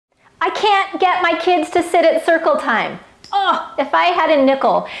can't get my kids to sit at circle time. Oh, if I had a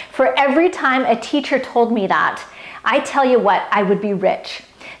nickel for every time a teacher told me that, I tell you what, I would be rich.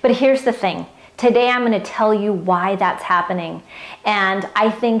 But here's the thing. Today I'm going to tell you why that's happening. And I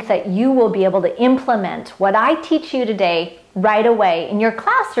think that you will be able to implement what I teach you today right away in your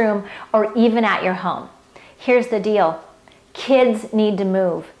classroom or even at your home. Here's the deal. Kids need to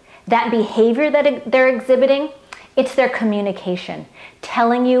move. That behavior that they're exhibiting, it's their communication,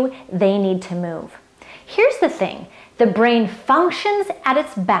 telling you they need to move. Here's the thing. The brain functions at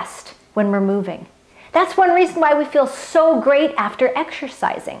its best when we're moving. That's one reason why we feel so great after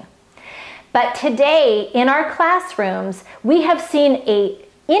exercising. But today in our classrooms, we have seen an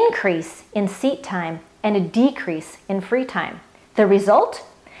increase in seat time and a decrease in free time. The result?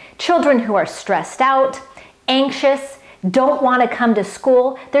 Children who are stressed out, anxious, don't want to come to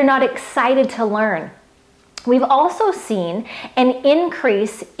school, they're not excited to learn. We've also seen an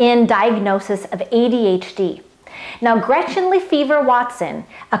increase in diagnosis of ADHD. Now, Gretchen Lefevre-Watson,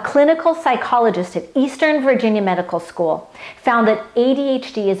 a clinical psychologist at Eastern Virginia Medical School, found that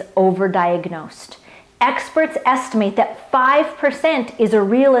ADHD is overdiagnosed. Experts estimate that 5% is a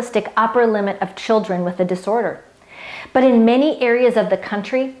realistic upper limit of children with the disorder. But in many areas of the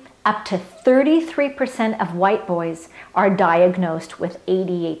country, up to 33% of white boys are diagnosed with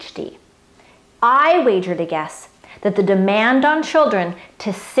ADHD. I wager to guess that the demand on children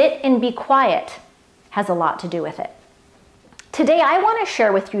to sit and be quiet has a lot to do with it. Today, I want to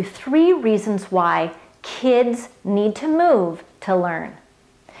share with you 3 reasons why kids need to move to learn.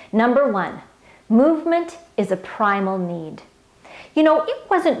 Number 1, movement is a primal need. You know, it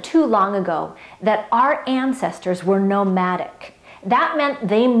wasn't too long ago that our ancestors were nomadic. That meant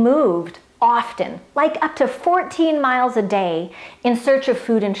they moved often, like up to 14 miles a day in search of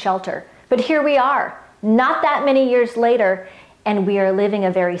food and shelter. But here we are, not that many years later, and we are living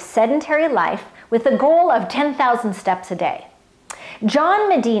a very sedentary life with a goal of 10,000 steps a day. John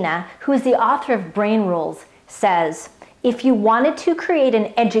Medina, who is the author of Brain Rules, says, if you wanted to create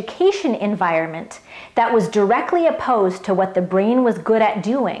an education environment that was directly opposed to what the brain was good at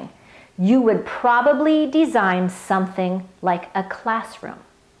doing, you would probably design something like a classroom.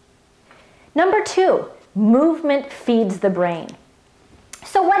 Number 2, movement feeds the brain.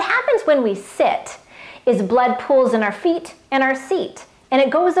 So what happens when we sit is blood pools in our feet and our seat, and it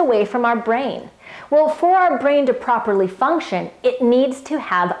goes away from our brain. Well, for our brain to properly function, it needs to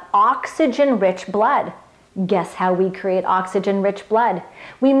have oxygen-rich blood. Guess how we create oxygen-rich blood?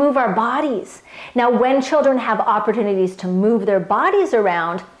 We move our bodies. Now, when children have opportunities to move their bodies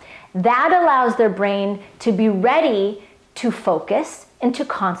around, that allows their brain to be ready to focus and to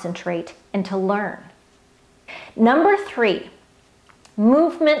concentrate and to learn. Number 3,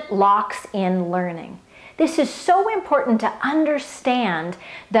 movement locks in learning. This is so important to understand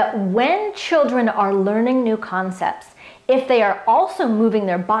that when children are learning new concepts, if they are also moving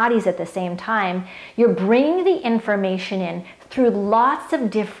their bodies at the same time, you're bringing the information in through lots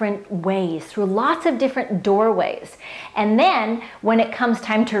of different ways, through lots of different doorways. And then when it comes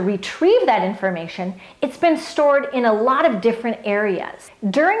time to retrieve that information, it's been stored in a lot of different areas.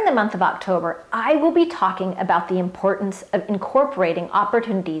 During the month of October, I will be talking about the importance of incorporating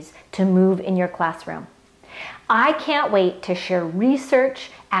opportunities to move in your classroom. I can't wait to share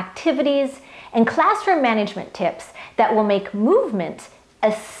research, activities, and classroom management tips that will make movement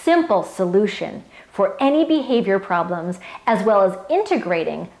a simple solution for any behavior problems, as well as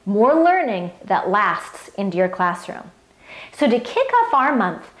integrating more learning that lasts into your classroom. So to kick off our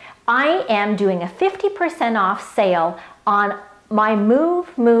month, I am doing a 50% off sale on my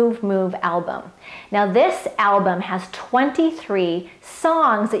Move, Move, Move album. Now this album has 23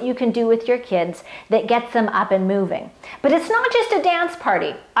 songs that you can do with your kids that gets them up and moving. But it's not just a dance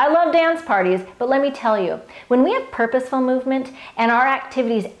party. I love dance parties, but let me tell you, when we have purposeful movement and our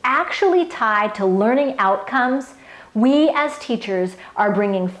activities actually tied to learning outcomes, we as teachers are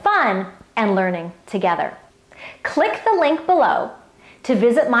bringing fun and learning together. Click the link below to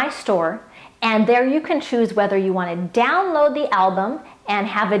visit my store, and there you can choose whether you want to download the album and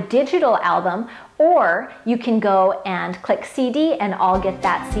have a digital album, or you can go and click CD and I'll get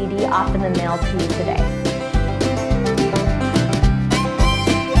that CD off in the mail to you today.